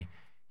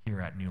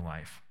here at New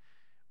Life.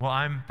 Well,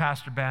 I'm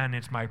Pastor Ben.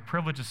 It's my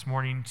privilege this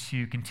morning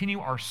to continue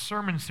our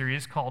sermon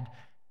series called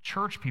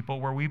Church People,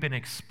 where we've been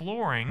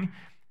exploring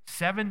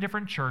 7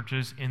 different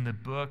churches in the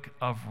book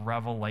of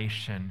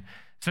Revelation.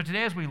 So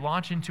today, as we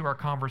launch into our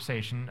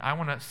conversation, I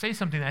want to say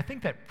something that I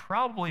think that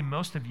probably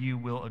most of you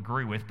will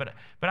agree with, but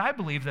I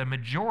believe that a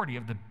majority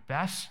of the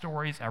best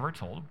stories ever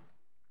told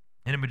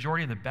and a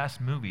majority of the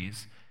best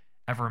movies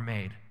ever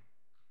made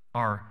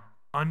are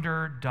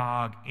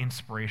underdog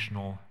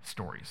inspirational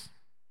stories.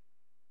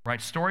 Right?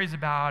 Stories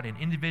about an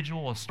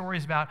individual,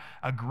 stories about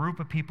a group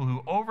of people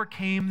who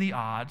overcame the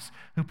odds,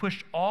 who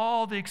pushed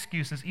all the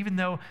excuses, even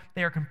though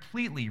they are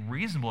completely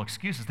reasonable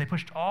excuses. They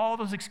pushed all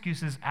those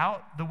excuses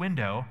out the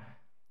window,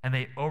 and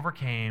they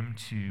overcame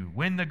to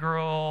win the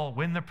girl,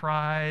 win the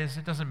prize.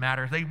 It doesn't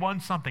matter. They won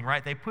something,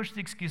 right? They pushed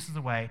the excuses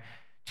away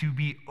to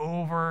be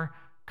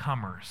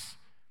overcomers.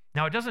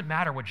 Now, it doesn't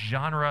matter what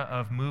genre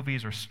of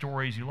movies or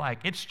stories you like.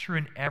 It's true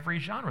in every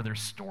genre.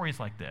 There's stories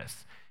like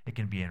this. It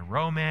can be in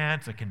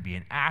romance, it can be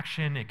in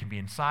action, it can be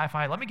in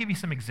sci-fi. Let me give you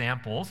some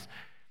examples.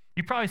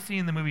 You've probably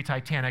seen the movie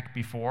Titanic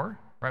before,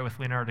 right, with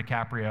Leonardo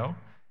DiCaprio.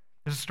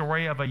 There's a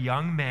story of a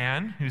young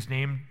man whose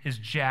name is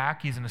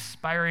Jack. He's an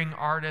aspiring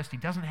artist. He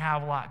doesn't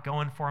have a lot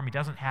going for him. He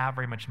doesn't have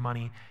very much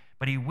money,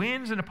 but he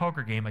wins in a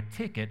poker game a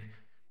ticket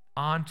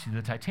onto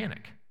the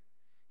Titanic.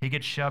 He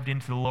gets shoved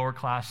into the lower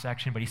class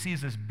section, but he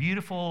sees this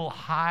beautiful,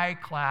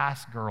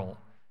 high-class girl,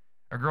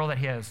 a girl that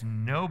he has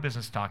no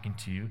business talking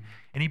to,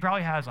 and he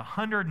probably has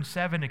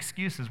 107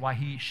 excuses why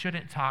he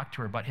shouldn't talk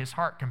to her, but his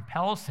heart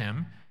compels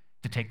him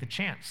to take the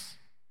chance.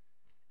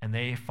 And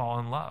they fall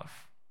in love,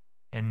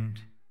 and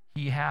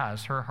he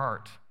has her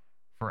heart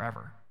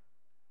forever.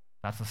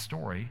 That's the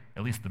story,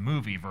 at least the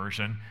movie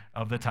version,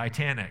 of the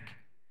Titanic.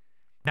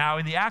 Now,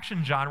 in the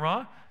action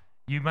genre,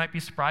 you might be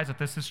surprised that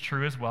this is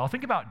true as well.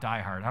 Think about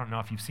Die Hard. I don't know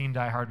if you've seen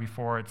Die Hard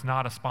before. It's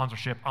not a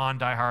sponsorship on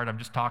Die Hard. I'm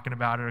just talking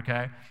about it,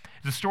 okay?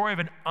 It's a story of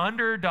an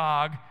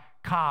underdog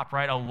cop,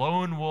 right? A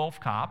lone wolf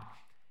cop.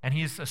 And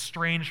he's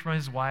estranged from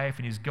his wife,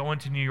 and he's going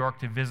to New York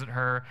to visit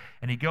her.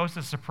 And he goes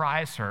to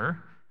surprise her.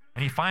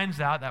 And he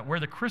finds out that where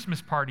the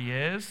Christmas party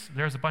is,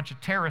 there's a bunch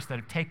of terrorists that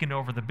have taken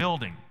over the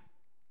building.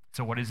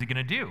 So what is he going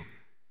to do?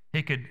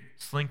 He could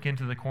slink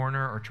into the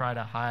corner or try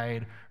to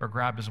hide or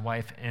grab his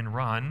wife and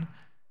run.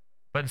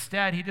 But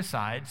instead, he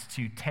decides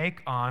to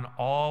take on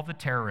all the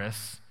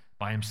terrorists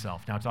by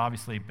himself. Now, it's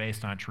obviously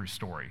based on a true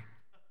story.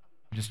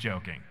 I'm just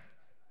joking.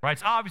 Right?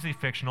 It's obviously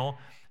fictional.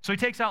 So he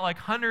takes out like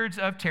hundreds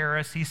of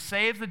terrorists. He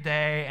saves the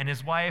day, and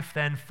his wife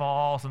then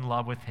falls in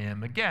love with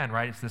him again,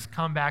 right? It's this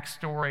comeback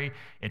story.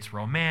 It's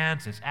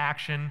romance. It's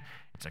action.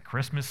 It's a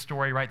Christmas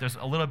story, right? There's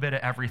a little bit of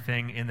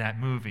everything in that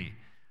movie.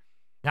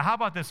 Now, how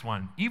about this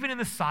one? Even in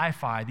the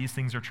sci-fi, these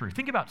things are true.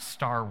 Think about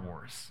Star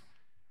Wars.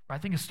 I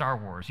think of Star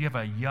Wars. You have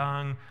a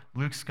young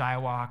Luke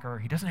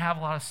Skywalker. He doesn't have a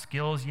lot of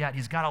skills yet.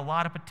 He's got a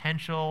lot of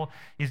potential.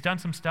 He's done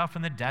some stuff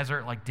in the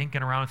desert, like dinking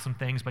around with some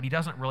things, but he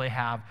doesn't really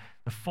have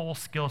the full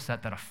skill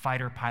set that a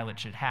fighter pilot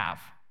should have.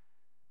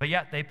 But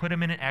yet, they put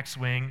him in an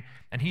X-Wing,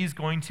 and he's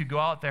going to go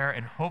out there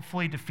and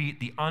hopefully defeat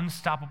the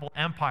unstoppable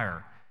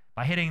Empire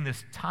by hitting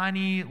this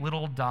tiny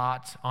little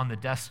dot on the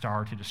Death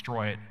Star to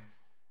destroy it.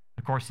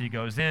 Of course, he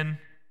goes in,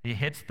 he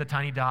hits the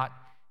tiny dot,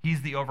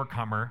 he's the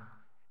overcomer,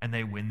 and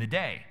they win the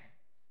day.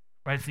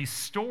 Right? It's these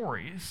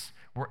stories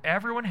where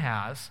everyone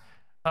has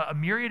a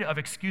myriad of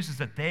excuses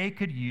that they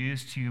could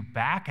use to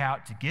back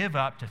out, to give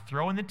up, to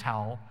throw in the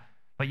towel,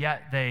 but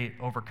yet they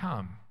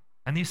overcome.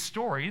 And these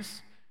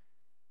stories,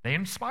 they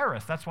inspire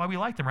us. That's why we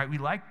like them, right? We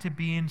like to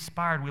be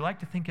inspired. We like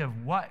to think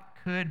of what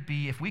could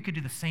be if we could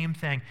do the same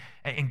thing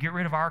and get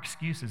rid of our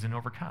excuses and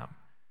overcome.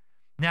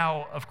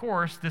 Now, of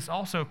course, this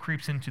also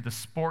creeps into the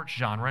sports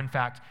genre. In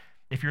fact,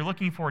 if you're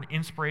looking for an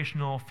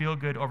inspirational,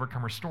 feel-good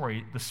overcomer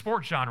story, the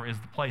sports genre is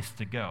the place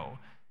to go,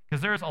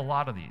 because there's a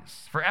lot of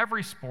these. For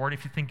every sport,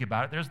 if you think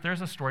about it,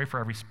 there's a story for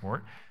every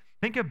sport.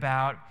 Think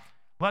about,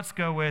 let's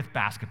go with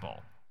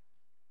basketball.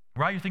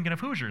 Right? You're thinking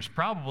of Hoosiers,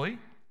 probably,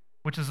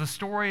 which is a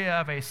story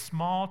of a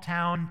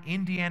small-town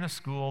Indiana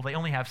school. They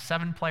only have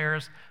 7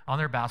 players on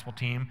their basketball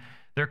team.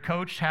 Their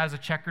coach has a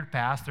checkered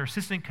past. Their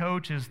assistant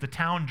coach is the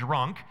town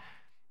drunk,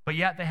 but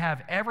yet they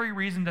have every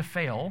reason to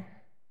fail,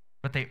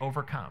 but they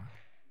overcome.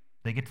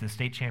 They get to the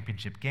state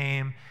championship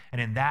game,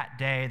 and in that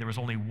day, there was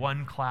only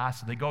one class.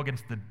 So they go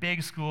against the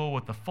big school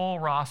with the full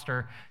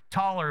roster,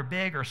 taller,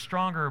 bigger,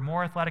 stronger,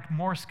 more athletic,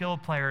 more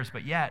skilled players,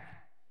 but yet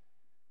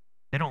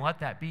they don't let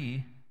that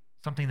be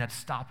something that's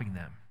stopping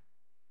them.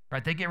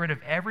 Right? They get rid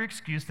of every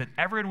excuse that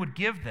everyone would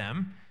give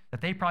them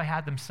that they probably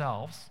had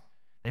themselves.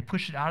 They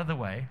push it out of the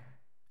way,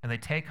 and they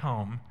take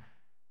home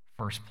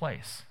first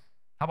place.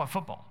 How about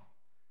football?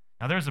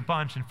 Now, there's a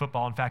bunch in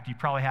football. In fact, you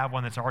probably have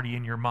one that's already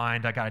in your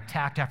mind. I got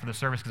attacked after the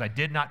service because I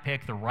did not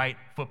pick the right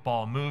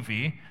football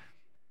movie.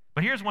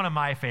 But here's one of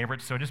my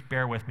favorites, so just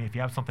bear with me. If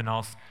you have something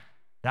else,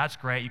 that's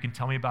great. You can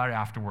tell me about it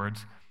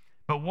afterwards.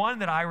 But one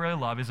that I really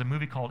love is a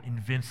movie called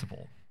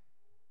Invincible,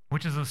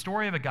 which is the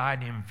story of a guy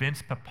named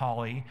Vince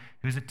Papale,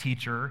 who's a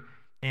teacher,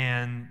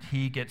 and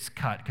he gets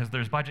cut because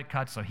there's budget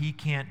cuts, so he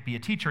can't be a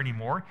teacher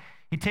anymore.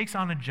 He takes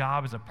on a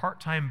job as a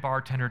part-time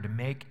bartender to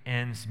make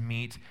ends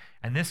meet,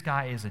 and this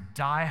guy is a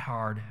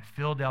die-hard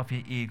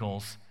Philadelphia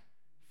Eagles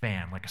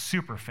fan, like a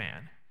super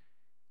fan.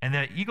 And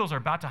the Eagles are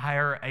about to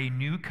hire a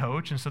new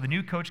coach, and so the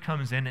new coach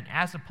comes in, and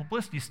as a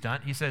publicity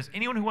stunt, he says,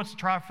 anyone who wants to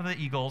try out for the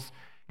Eagles,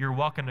 you're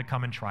welcome to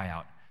come and try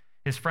out.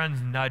 His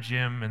friends nudge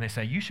him, and they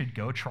say, you should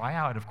go try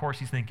out. Of course,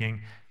 he's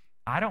thinking,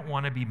 I don't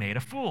want to be made a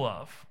fool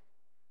of,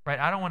 right?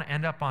 I don't want to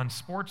end up on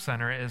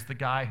SportsCenter as the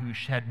guy who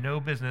had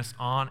no business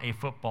on a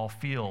football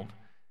field.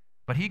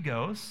 But he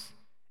goes,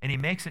 and he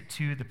makes it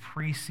to the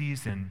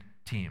preseason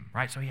team,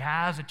 right? So he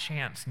has a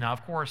chance. Now,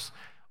 of course,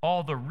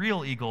 all the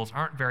real Eagles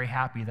aren't very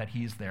happy that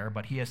he's there,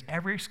 but he has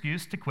every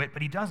excuse to quit,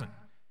 but he doesn't.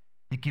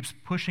 He keeps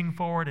pushing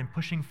forward and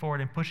pushing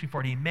forward and pushing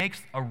forward. He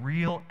makes a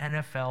real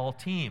NFL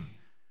team,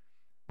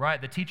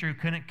 right? The teacher who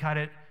couldn't cut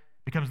it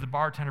becomes the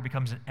bartender,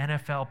 becomes an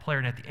NFL player,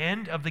 and at the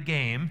end of the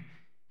game,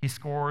 he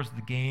scores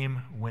the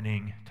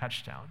game-winning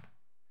touchdown.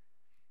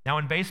 Now,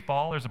 in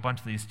baseball, there's a bunch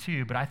of these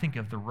too, but I think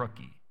of the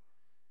rookie,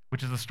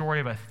 which is the story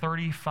of a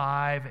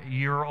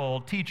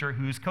 35-year-old teacher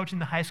who's coaching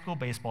the high school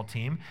baseball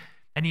team,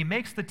 and he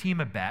makes the team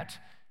a bet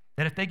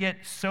that if they get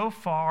so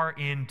far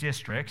in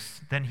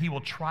districts, then he will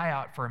try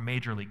out for a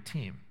major league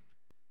team.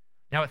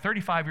 Now, at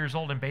 35 years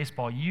old in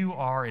baseball, you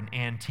are an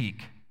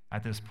antique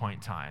at this point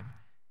in time.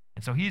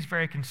 And so he's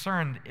very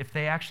concerned if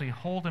they actually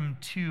hold him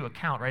to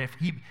account, right? If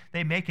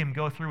they make him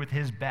go through with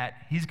his bet,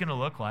 he's going to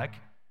look like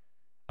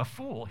a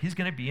fool. He's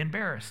going to be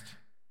embarrassed.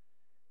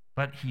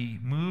 But he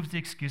moves the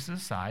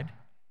excuses aside,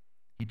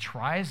 he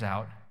tries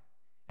out,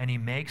 and he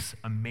makes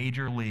a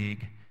major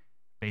league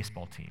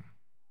baseball team.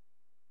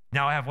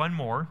 Now, I have one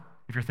more.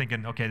 If you're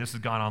thinking, okay, this has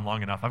gone on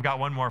long enough, I've got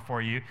one more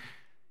for you.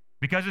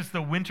 Because it's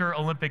the Winter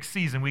Olympic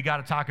season, we got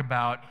to talk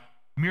about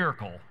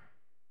Miracle,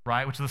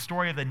 right? Which is the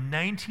story of the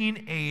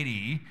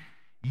 1980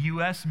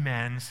 U.S.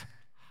 men's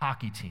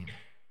hockey team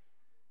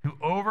who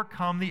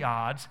overcome the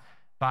odds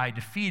by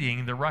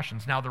defeating the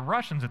Russians. Now, the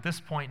Russians at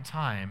this point in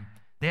time,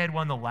 they had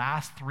won the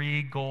last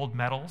 3 gold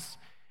medals,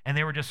 and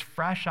they were just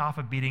fresh off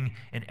of beating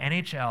an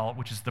NHL,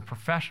 which is the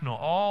professional,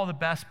 all the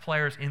best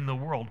players in the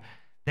world.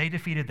 They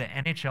defeated the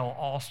NHL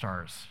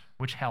All-Stars,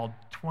 which held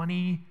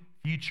 20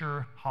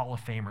 future Hall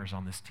of Famers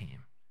on this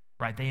team,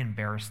 right? They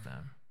embarrassed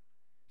them.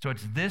 So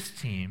it's this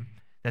team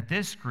that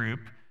this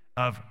group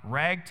of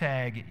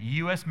ragtag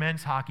U.S.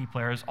 men's hockey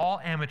players, all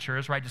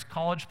amateurs, right? Just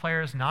college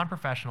players,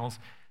 non-professionals,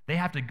 they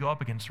have to go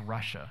up against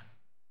Russia.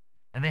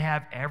 And they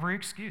have every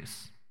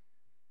excuse,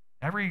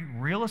 every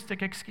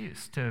realistic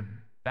excuse to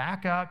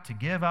back up, to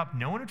give up.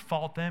 No one would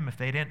fault them if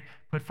they didn't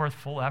put forth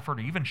full effort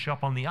or even show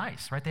up on the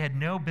ice, right? They had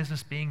no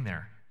business being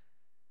there.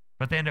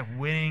 But they end up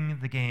winning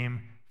the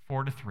game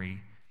 4-3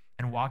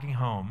 and walking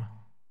home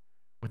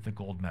with the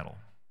gold medal.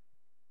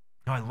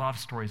 Now, I love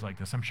stories like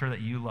this. I'm sure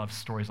that you love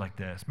stories like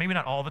this. Maybe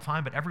not all the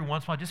time, but every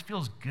once in a while, it just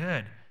feels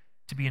good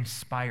to be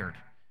inspired,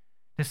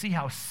 to see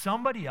how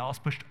somebody else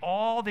pushed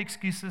all the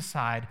excuses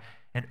aside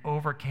and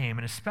overcame,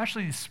 and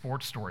especially these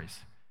sports stories.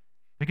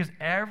 Because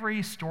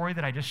every story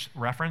that I just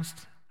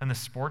referenced in the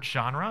sports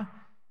genre,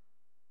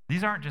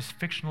 these aren't just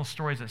fictional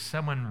stories that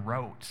someone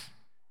wrote.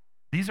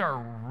 These are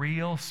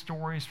real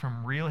stories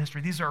from real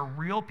history. These are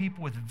real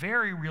people with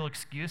very real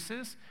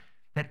excuses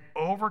that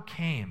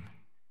overcame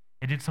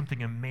and did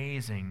something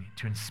amazing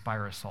to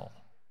inspire us all.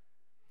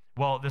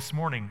 Well, this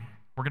morning,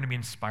 we're going to be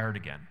inspired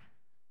again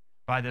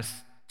by this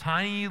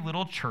tiny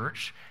little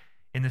church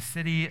in the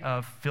city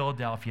of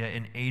Philadelphia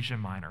in Asia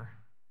Minor.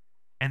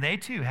 And they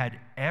too had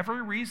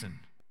every reason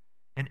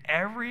and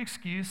every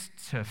excuse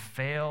to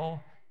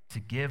fail, to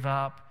give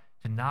up,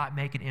 to not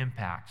make an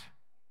impact.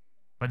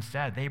 But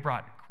instead, they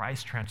brought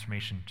Christ's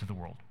transformation to the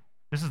world.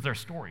 This is their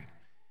story,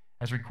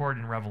 as recorded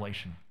in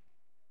Revelation.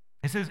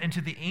 It says, "And to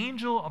the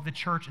angel of the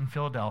church in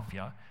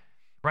Philadelphia,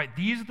 right,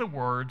 these are the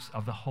words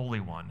of the Holy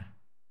One,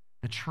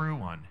 the true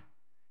one,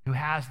 who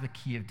has the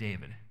key of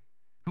David,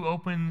 who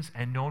opens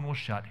and no one will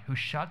shut, who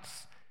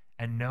shuts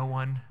and no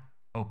one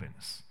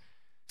opens."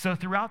 So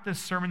throughout this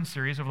sermon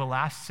series over the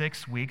last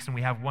 6 weeks, and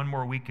we have one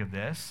more week of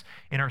this,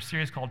 in our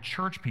series called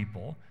Church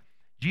People,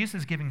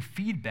 Jesus is giving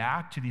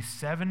feedback to these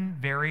 7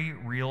 very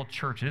real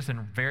churches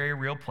and very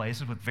real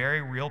places with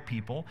very real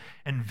people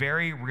and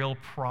very real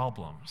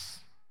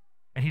problems.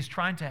 And he's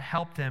trying to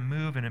help them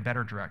move in a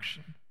better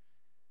direction.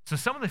 So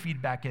some of the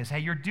feedback is, hey,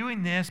 you're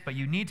doing this, but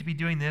you need to be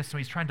doing this. So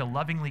he's trying to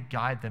lovingly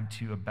guide them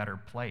to a better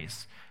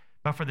place.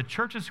 But for the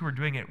churches who are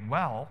doing it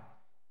well,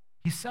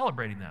 he's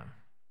celebrating them.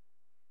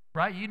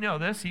 Right? You know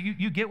this.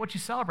 You get what you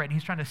celebrate. And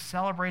he's trying to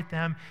celebrate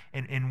them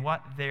in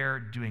what they're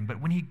doing. But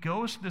when he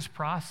goes through this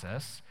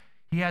process,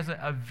 he has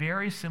a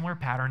very similar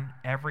pattern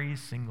every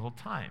single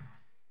time.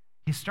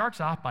 He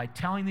starts off by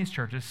telling these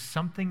churches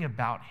something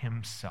about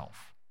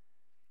himself.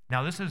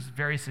 Now, this is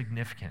very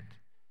significant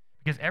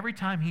because every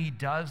time he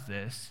does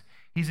this,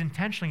 he's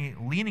intentionally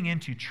leaning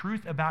into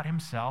truth about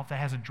himself that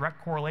has a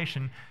direct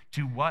correlation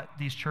to what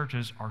these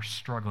churches are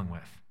struggling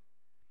with.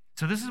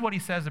 So this is what he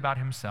says about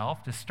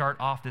himself to start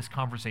off this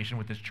conversation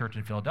with this church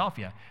in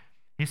Philadelphia.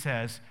 He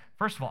says,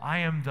 first of all, I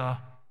am the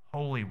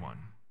Holy One,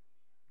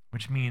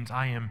 which means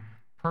I am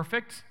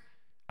perfect,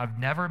 I've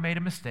never made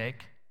a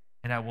mistake,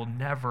 and I will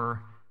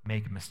never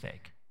make a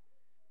mistake.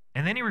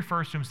 And then he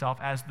refers to himself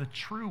as the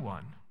true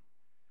one,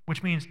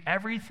 which means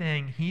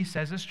everything he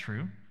says is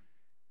true.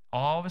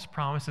 All of his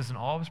promises and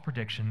all of his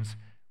predictions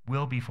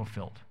will be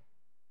fulfilled.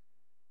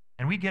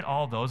 And we get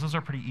all those. Those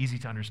are pretty easy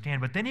to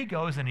understand. But then he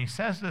goes and he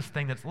says this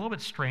thing that's a little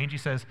bit strange. He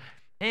says,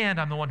 and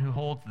I'm the one who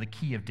holds the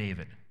key of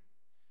David.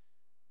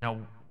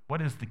 Now,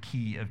 what is the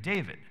key of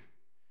David?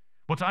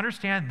 Well, to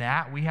understand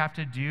that, we have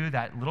to do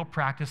that little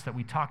practice that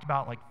we talked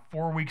about like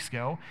 4 weeks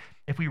ago.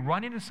 If we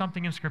run into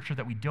something in Scripture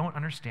that we don't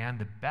understand,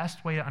 the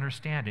best way to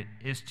understand it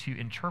is to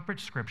interpret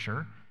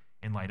Scripture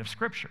in light of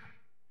Scripture.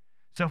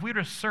 So if we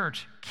were to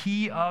search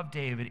key of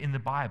David in the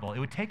Bible, it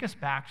would take us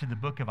back to the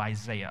book of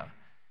Isaiah.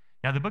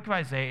 Now, the book of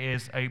Isaiah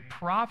is a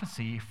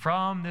prophecy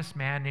from this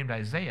man named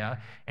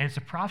Isaiah, and it's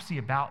a prophecy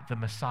about the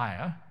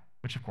Messiah,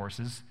 which of course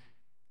is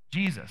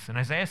Jesus. And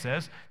Isaiah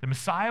says, the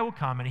Messiah will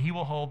come and he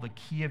will hold the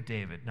key of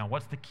David. Now,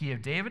 what's the key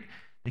of David?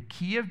 The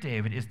key of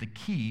David is the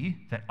key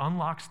that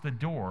unlocks the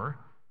door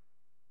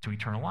to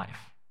eternal life.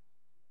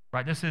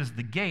 Right? This is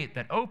the gate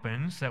that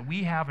opens that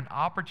we have an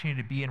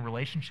opportunity to be in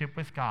relationship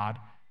with God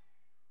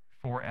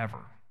forever.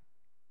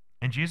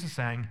 And Jesus is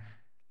saying,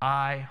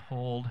 I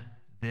hold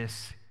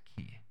this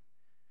key.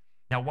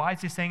 Now, why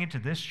is he saying it to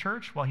this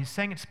church? Well, he's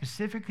saying it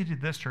specifically to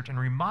this church and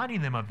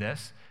reminding them of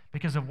this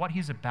because of what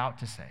he's about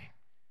to say.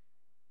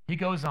 He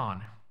goes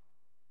on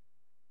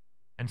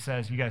and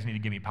says, you guys need to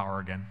give me power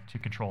again to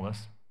control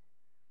this.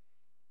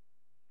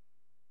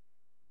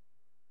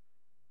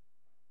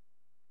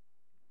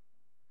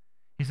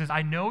 He says,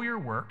 I know your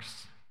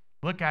works.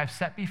 Look, I've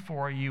set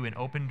before you an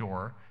open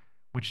door,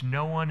 which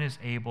no one is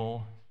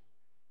able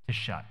to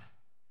shut.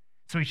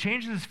 So he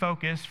changes his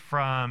focus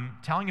from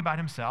telling about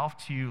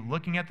himself to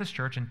looking at this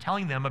church and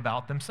telling them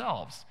about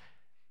themselves.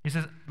 He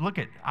says, look,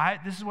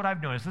 this is what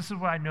I've noticed. This is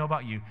what I know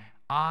about you.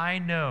 I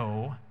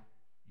know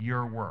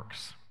your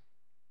works.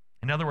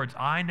 In other words,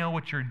 I know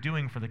what you're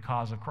doing for the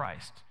cause of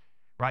Christ,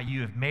 right?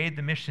 You have made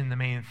the mission the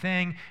main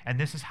thing, and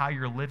this is how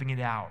you're living it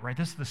out, right?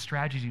 This is the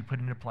strategies you put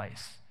into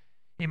place.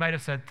 He might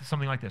have said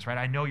something like this, right?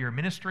 I know your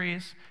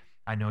ministries.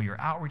 I know your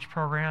outreach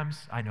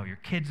programs. I know your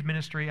kids'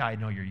 ministry. I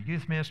know your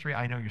youth ministry.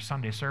 I know your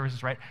Sunday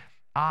services, right?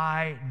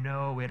 I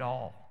know it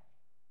all.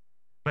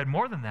 But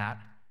more than that,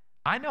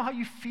 I know how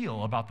you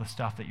feel about the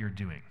stuff that you're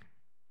doing.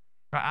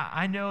 Right?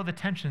 I know the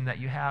tension that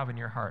you have in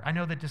your heart. I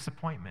know the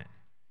disappointment.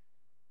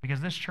 Because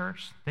this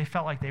church, they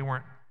felt like they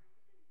weren't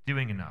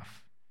doing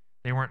enough.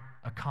 They weren't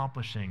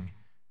accomplishing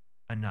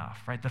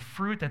enough, right? The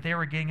fruit that they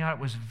were getting out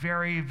was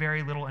very,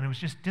 very little, and it was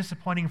just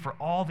disappointing for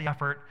all the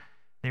effort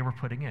they were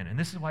putting in. And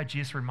this is why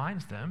Jesus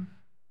reminds them,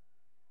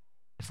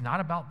 it's not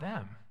about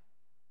them.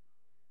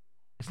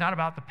 It's not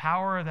about the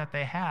power that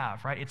they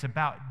have, right? It's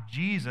about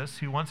Jesus,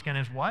 who once again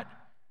is what?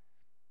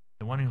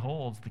 The one who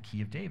holds the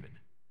key of David.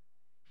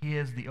 He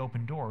is the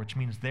open door, which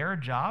means their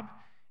job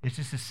is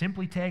just to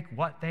simply take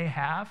what they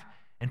have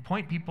and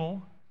point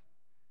people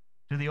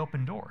to the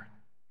open door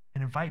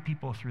and invite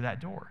people through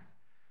that door.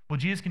 Well,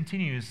 Jesus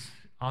continues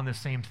on this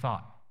same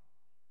thought.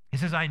 He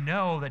says, I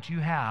know that you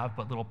have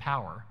but little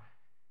power,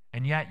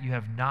 and yet you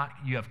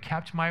have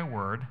kept my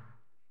word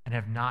and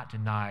have not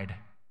denied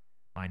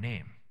my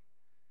name.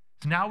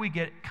 So now we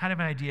get kind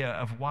of an idea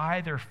of why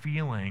they're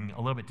feeling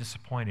a little bit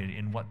disappointed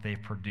in what they've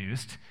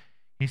produced.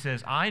 He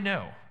says, I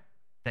know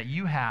that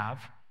you have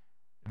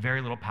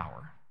very little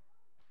power.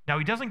 Now,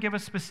 he doesn't give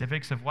us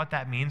specifics of what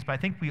that means, but I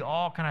think we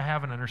all kind of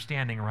have an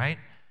understanding, right?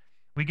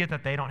 We get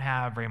that they don't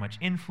have very much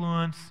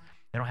influence.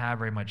 They don't have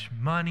very much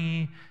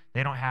money.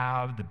 They don't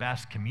have the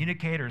best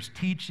communicators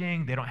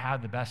teaching. They don't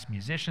have the best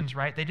musicians,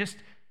 right? They just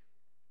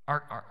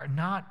are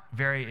not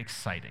very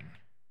exciting,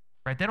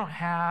 right? They don't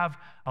have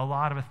a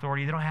lot of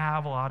authority. They don't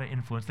have a lot of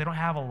influence. They don't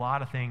have a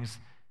lot of things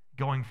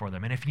going for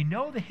them. And if you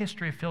know the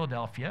history of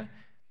Philadelphia,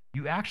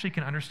 you actually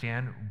can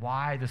understand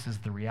why this is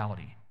the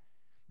reality.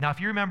 Now, if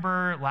you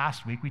remember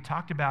last week, we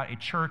talked about a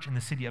church in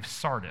the city of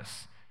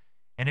Sardis.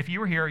 And if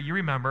you were here, you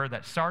remember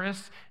that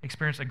Sardis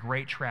experienced a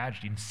great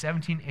tragedy. In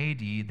 17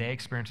 AD, they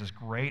experienced this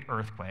great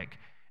earthquake,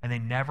 and they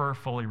never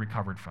fully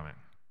recovered from it.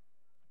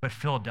 But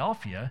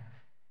Philadelphia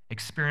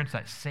experienced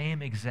that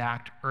same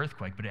exact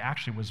earthquake, but it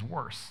actually was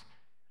worse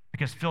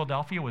because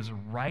Philadelphia was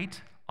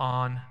right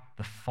on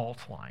the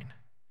fault line.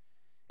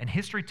 And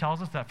history tells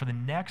us that for the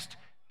next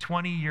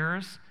 20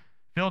 years,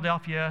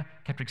 Philadelphia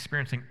kept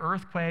experiencing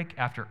earthquake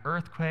after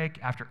earthquake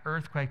after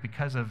earthquake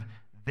because of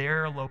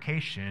their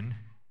location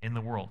in the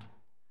world.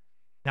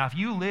 Now, if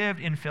you lived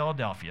in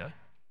Philadelphia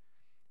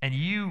and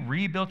you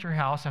rebuilt your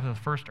house after the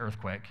first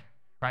earthquake,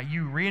 right,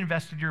 you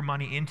reinvested your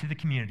money into the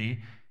community,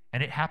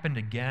 and it happened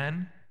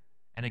again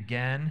and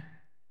again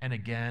and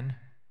again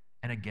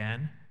and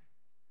again,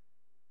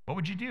 what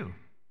would you do?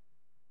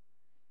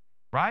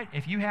 Right?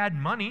 If you had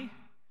money,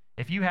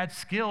 if you had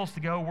skills to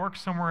go work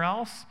somewhere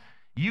else,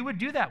 you would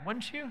do that,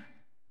 wouldn't you?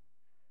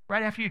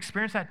 Right after you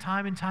experience that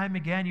time and time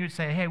again, you would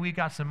say, hey, we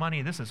got some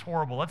money. This is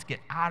horrible. Let's get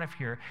out of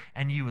here.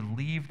 And you would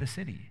leave the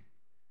city.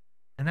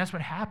 And that's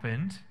what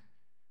happened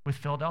with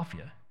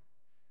Philadelphia.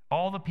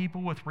 All the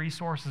people with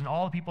resources and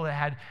all the people that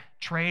had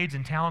trades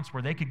and talents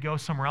where they could go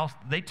somewhere else,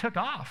 they took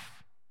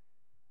off.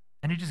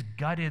 And it just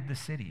gutted the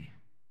city.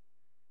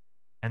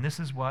 And this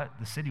is what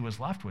the city was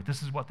left with.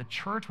 This is what the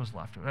church was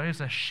left with. It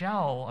was a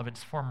shell of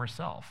its former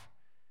self.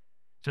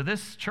 So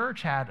this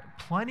church had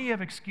plenty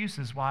of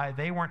excuses why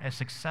they weren't as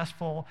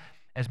successful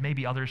as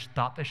maybe others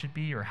thought they should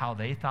be or how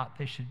they thought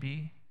they should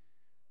be.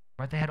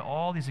 Right? They had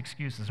all these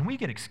excuses. And we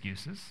get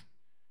excuses.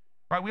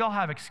 Right? We all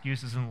have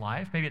excuses in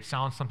life. Maybe it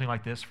sounds something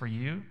like this for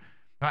you.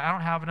 Right? I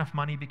don't have enough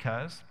money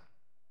because,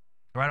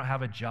 or I don't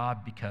have a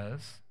job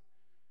because,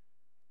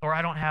 or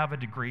I don't have a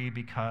degree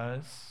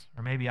because,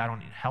 or maybe I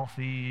don't eat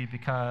healthy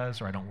because,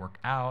 or I don't work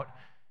out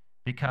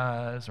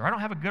because, or I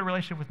don't have a good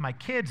relationship with my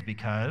kids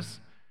because,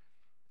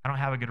 I don't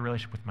have a good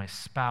relationship with my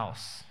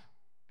spouse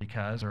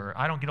because, or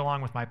I don't get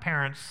along with my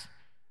parents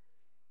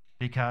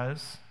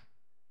because,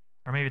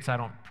 or maybe it's I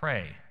don't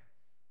pray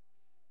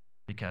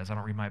because I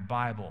don't read my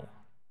Bible,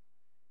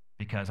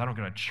 because I don't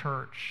go to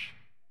church,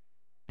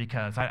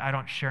 because I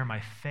don't share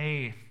my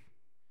faith,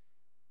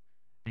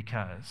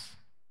 because.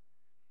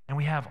 And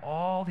we have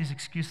all these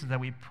excuses that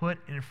we put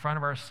in front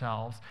of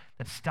ourselves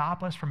that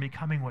stop us from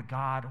becoming what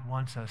God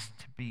wants us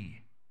to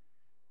be.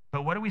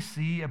 But what do we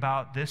see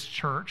about this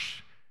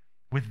church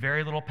with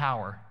very little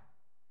power?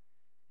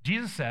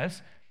 Jesus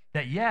says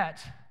that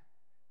yet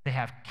they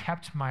have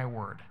kept my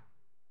word.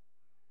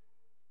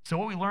 So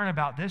what we learn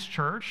about this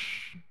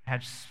church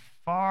has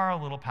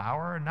far little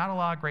power and not a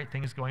lot of great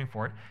things going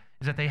for it,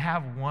 is that they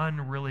have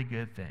one really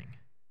good thing.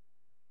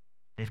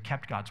 They've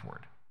kept God's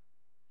word.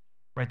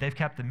 Right? They've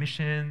kept the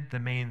mission, the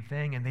main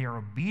thing, and they are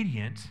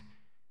obedient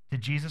to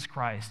Jesus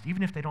Christ,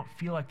 even if they don't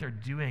feel like they're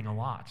doing a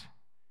lot.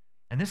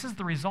 And this is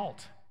the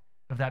result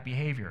of that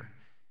behavior.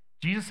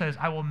 Jesus says,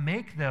 I will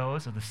make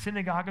those of the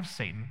synagogue of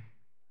Satan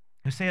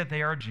who say that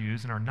they are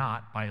Jews and are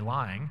not by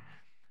lying,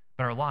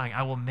 but are lying.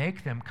 I will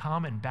make them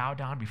come and bow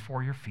down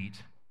before your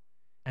feet,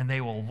 and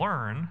they will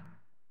learn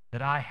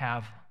that I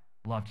have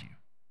loved you.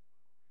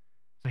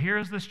 So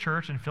here's this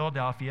church in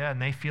Philadelphia,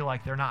 and they feel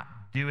like they're not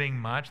doing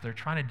much. They're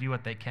trying to do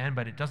what they can,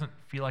 but it doesn't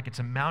feel like it's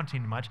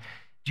amounting to much.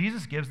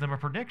 Jesus gives them a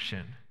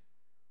prediction.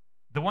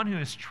 The one who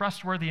is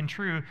trustworthy and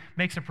true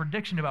makes a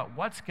prediction about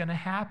what's going to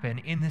happen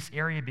in this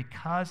area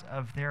because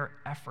of their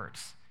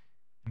efforts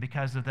and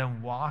because of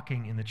them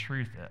walking in the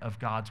truth of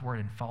God's word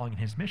and following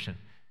his mission.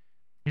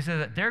 He says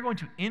that they're going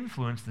to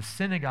influence the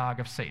synagogue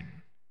of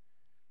Satan.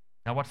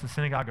 Now, what's the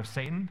synagogue of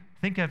Satan?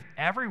 Think of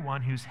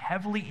everyone who's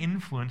heavily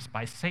influenced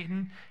by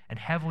Satan and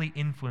heavily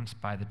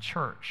influenced by the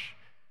church.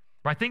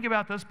 Right? Think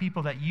about those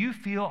people that you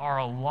feel are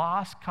a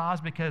lost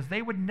cause because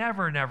they would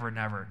never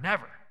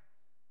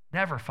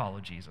follow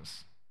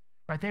Jesus.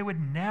 Right? They would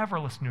never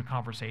listen to a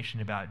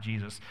conversation about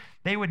Jesus.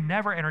 They would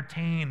never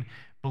entertain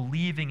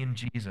believing in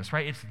Jesus.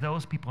 Right? It's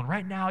those people. And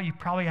right now, you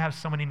probably have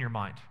someone in your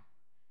mind.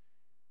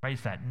 Right?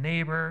 It's that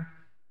neighbor.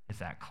 It's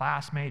that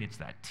classmate. It's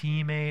that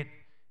teammate.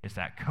 It's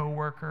that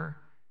coworker.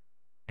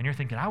 And you're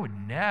thinking, I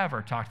would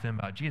never talk to them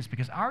about Jesus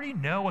because I already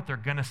know what they're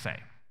going to say.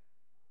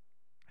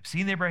 I've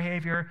seen their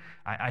behavior.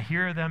 I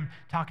hear them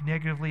talk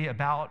negatively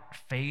about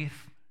faith.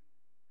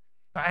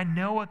 But I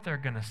know what they're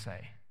going to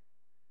say.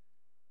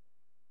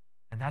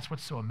 And that's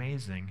what's so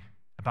amazing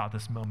about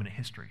this moment in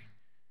history.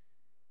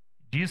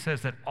 Jesus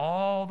says that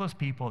all those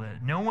people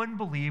that no one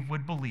believed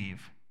would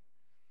believe,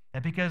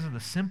 that because of the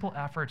simple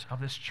efforts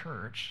of this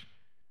church,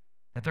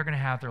 that they're going to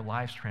have their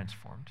lives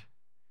transformed.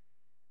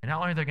 And not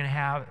only are they going to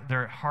have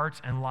their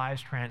hearts and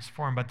lives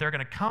transformed, but they're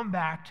going to come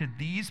back to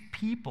these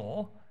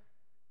people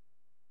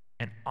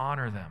and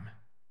honor them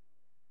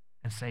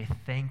and say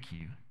thank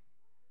you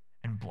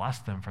and bless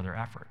them for their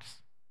efforts.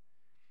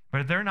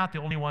 But they're not the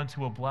only ones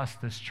who will bless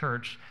this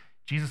church.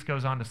 Jesus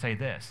goes on to say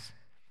this,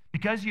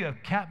 because you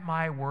have kept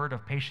my word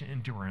of patient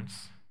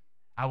endurance,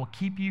 I will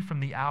keep you from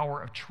the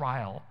hour of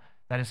trial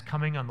that is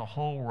coming on the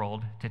whole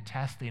world to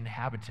test the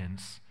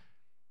inhabitants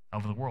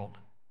of the world.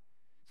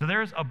 So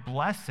there's a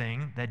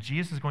blessing that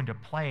Jesus is going to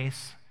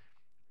place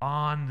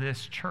on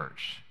this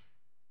church.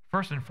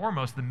 First and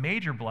foremost, the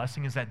major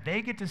blessing is that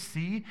they get to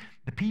see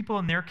the people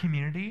in their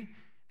community,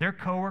 their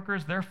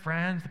coworkers, their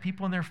friends, the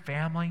people in their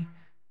family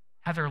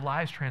have their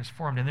lives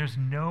transformed. And there's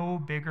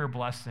no bigger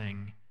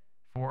blessing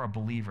for a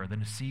believer than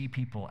to see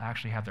people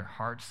actually have their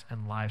hearts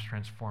and lives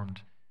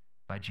transformed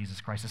by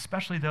Jesus Christ,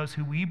 especially those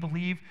who we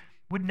believe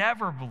would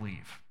never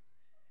believe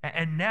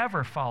and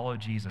never follow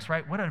Jesus,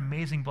 right? What an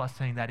amazing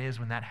blessing that is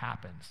when that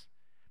happens.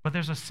 But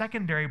there's a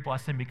secondary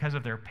blessing because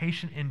of their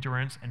patient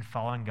endurance and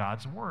following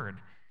God's word.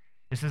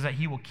 It says that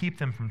he will keep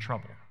them from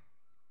trouble.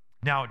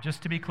 Now,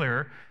 just to be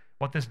clear,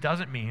 what this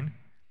doesn't mean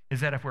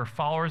is that if we're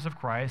followers of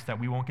Christ, that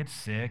we won't get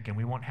sick and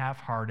we won't have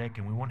heartache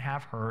and we won't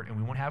have hurt and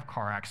we won't have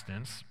car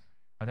accidents.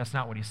 But that's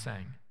not what he's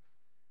saying.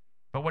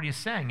 But what he's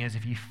saying is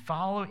if you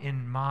follow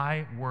in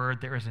my word,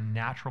 there is a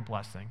natural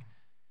blessing.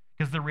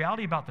 Because the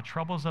reality about the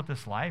troubles of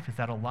this life is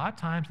that a lot of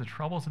times the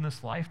troubles in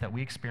this life that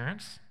we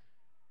experience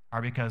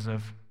are because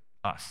of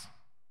us.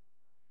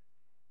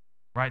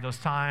 right? Those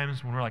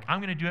times when we're like, I'm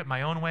going to do it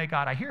my own way,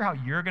 God. I hear how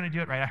you're going to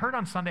do it, right? I heard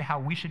on Sunday how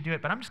we should do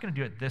it, but I'm just going to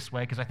do it this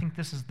way because I think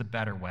this is the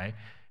better way.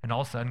 And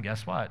all of a sudden,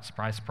 guess what?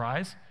 Surprise,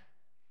 surprise.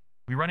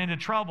 We run into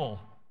trouble,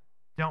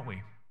 don't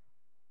we?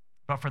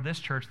 But for this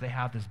church, they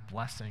have this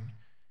blessing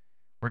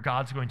where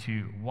God's going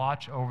to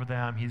watch over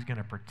them. He's going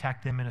to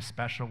protect them in a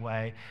special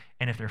way.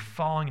 And if they're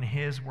following in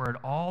his word,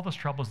 all those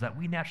troubles that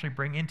we naturally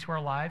bring into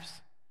our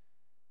lives,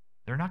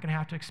 they're not going to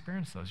have to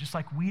experience those, just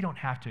like we don't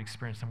have to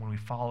experience them when we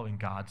follow in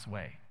God's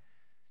way.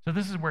 So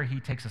this is where he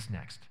takes us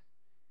next.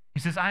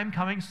 He says, I am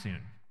coming soon.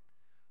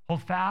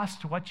 Hold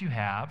fast to what you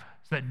have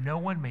so that no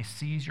one may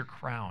seize your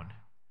crown.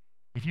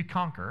 If you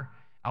conquer,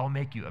 I will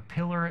make you a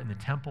pillar in the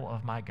temple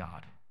of my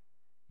God.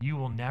 You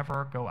will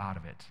never go out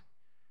of it.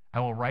 I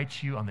will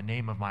write you on the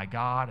name of my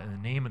God and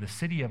the name of the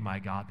city of my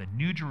God, the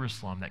new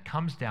Jerusalem that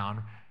comes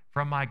down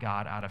from my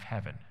God out of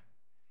heaven,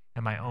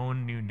 and my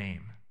own new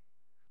name.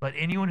 Let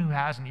anyone who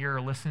has an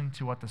ear listen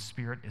to what the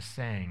Spirit is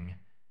saying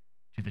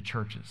to the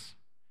churches.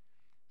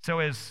 So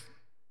as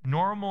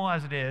normal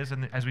as it is,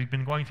 and as we've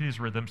been going through these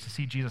rhythms, to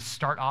see Jesus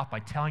start off by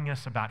telling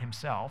us about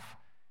himself,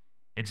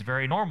 it's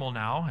very normal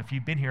now, if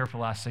you've been here for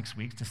the last 6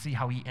 weeks, to see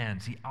how he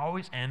ends. He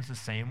always ends the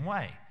same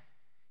way.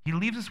 He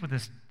leaves us with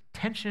this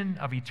tension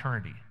of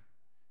eternity.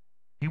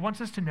 He wants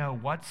us to know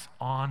what's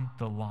on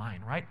the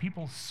line, right?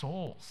 People's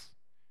souls,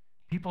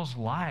 people's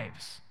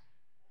lives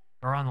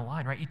are on the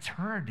line, right?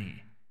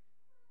 Eternity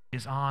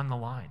is on the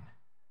line.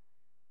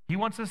 He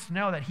wants us to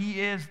know that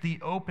he is the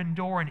open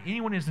door, and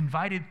anyone is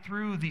invited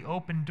through the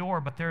open door,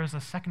 but there is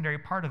a secondary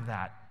part of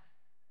that.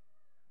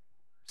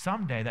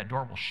 Someday that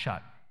door will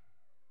shut.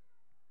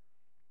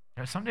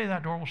 Someday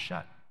that door will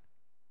shut.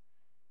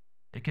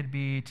 It could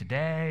be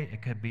today,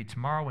 it could be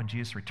tomorrow when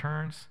Jesus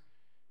returns.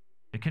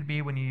 It could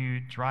be when you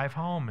drive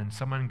home and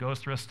someone goes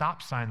through a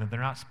stop sign that they're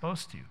not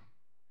supposed to.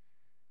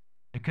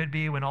 It could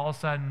be when all of a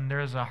sudden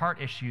there's a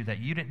heart issue that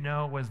you didn't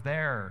know was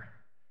there.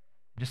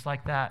 Just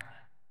like that,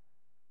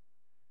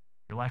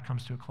 your life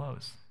comes to a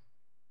close.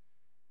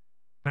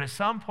 But at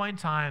some point in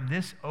time,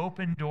 this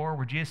open door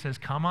where Jesus says,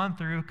 come on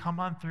through, come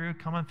on through,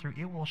 come on through,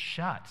 it will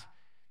shut.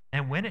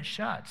 And when it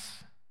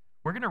shuts,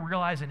 we're going to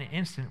realize in an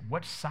instant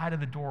which side of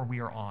the door we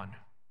are on.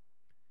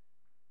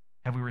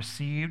 Have we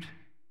received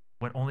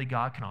what only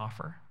God can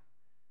offer?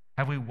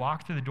 Have we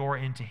walked through the door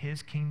into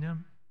his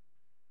kingdom?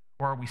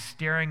 Or are we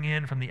staring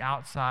in from the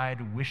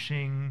outside,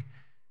 wishing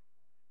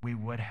we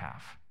would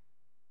have?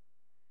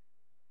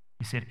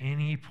 He said,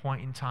 any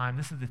point in time,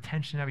 this is the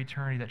tension of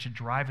eternity that should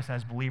drive us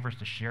as believers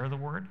to share the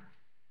word.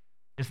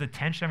 It's the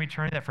tension of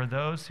eternity that for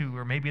those who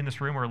are maybe in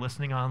this room or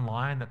listening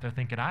online, that they're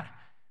thinking, I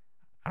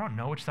don't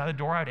know which side of the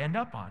door I'd end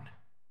up on.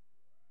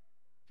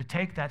 To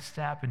take that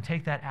step and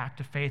take that act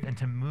of faith and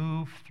to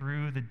move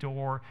through the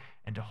door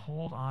and to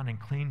hold on and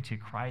cling to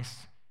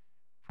Christ's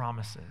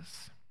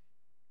promises.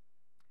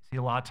 See,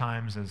 a lot of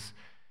times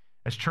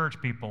as church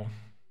people,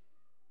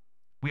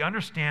 we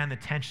understand the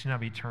tension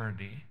of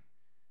eternity,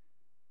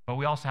 but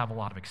we also have a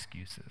lot of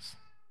excuses.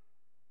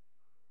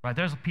 Right?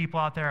 There's people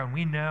out there, and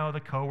we know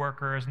the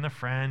coworkers and the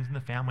friends and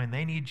the family, and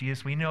they need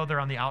Jesus. We know they're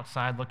on the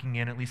outside looking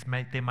in, at least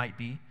they might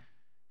be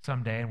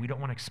someday, and we don't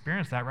want to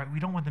experience that, right? We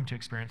don't want them to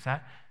experience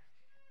that.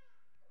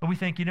 But we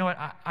think, you know what,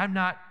 I'm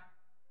not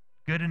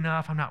good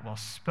enough, I'm not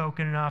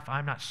well-spoken enough,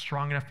 I'm not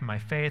strong enough in my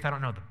faith, I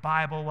don't know the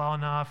Bible well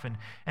enough,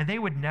 and they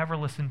would never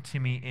listen to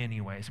me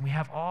anyways. And we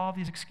have all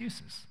these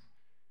excuses.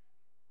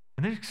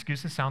 And these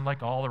excuses sound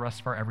like all the rest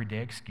of our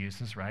everyday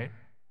excuses, right?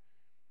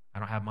 I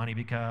don't have money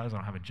because, I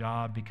don't have a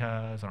job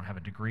because, I don't have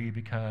a degree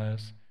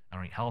because, I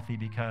don't eat healthy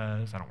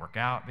because, I don't work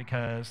out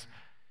because,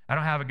 I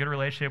don't have a good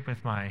relationship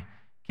with my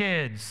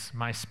kids,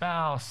 my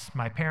spouse,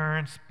 my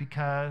parents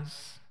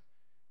because,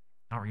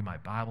 I don't read my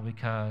Bible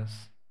because,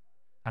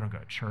 I don't go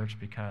to church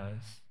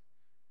because,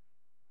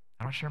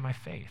 I don't share my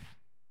faith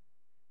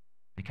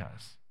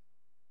because.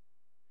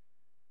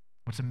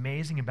 What's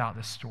amazing about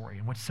this story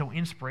and what's so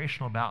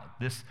inspirational about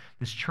this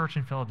church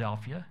in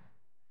Philadelphia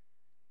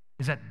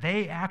is that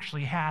they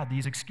actually had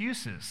these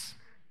excuses,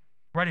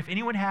 right? If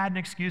anyone had an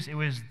excuse, it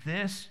was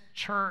this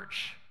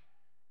church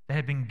that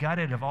had been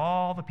gutted of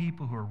all the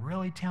people who were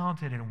really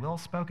talented and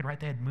well-spoken, right?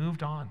 They had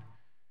moved on.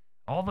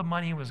 All the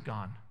money was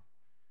gone.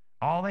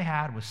 All they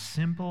had was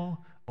simple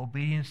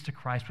obedience to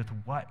Christ with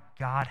what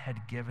God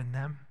had given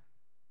them.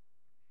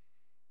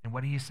 And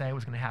what did he say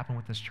was going to happen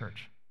with this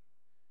church?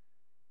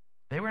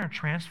 They were going to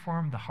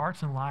transform the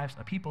hearts and lives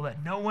of people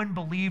that no one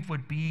believed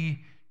would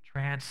be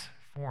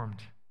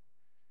transformed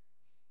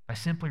by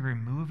simply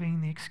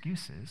removing the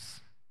excuses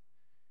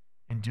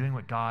and doing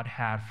what God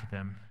had for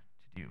them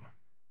to do.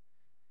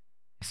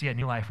 You see, at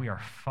New Life, we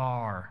are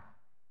far,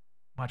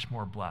 much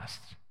more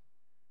blessed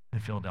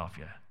than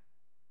Philadelphia.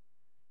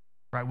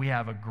 Right? We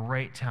have a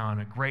great town,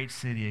 a great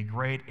city, a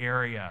great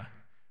area.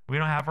 We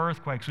don't have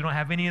earthquakes. We don't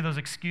have any of those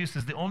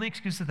excuses. The only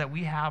excuses that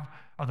we have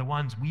are the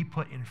ones we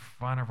put in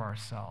front of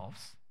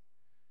ourselves.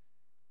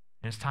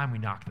 And it's time we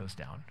knock those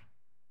down.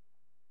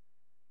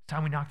 It's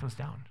time we knock those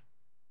down.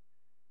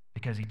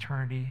 Because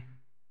eternity,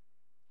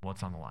 well,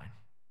 it's on the line.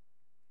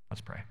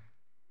 Let's pray.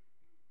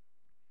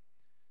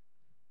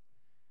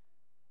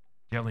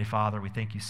 Dear Heavenly Father, we thank you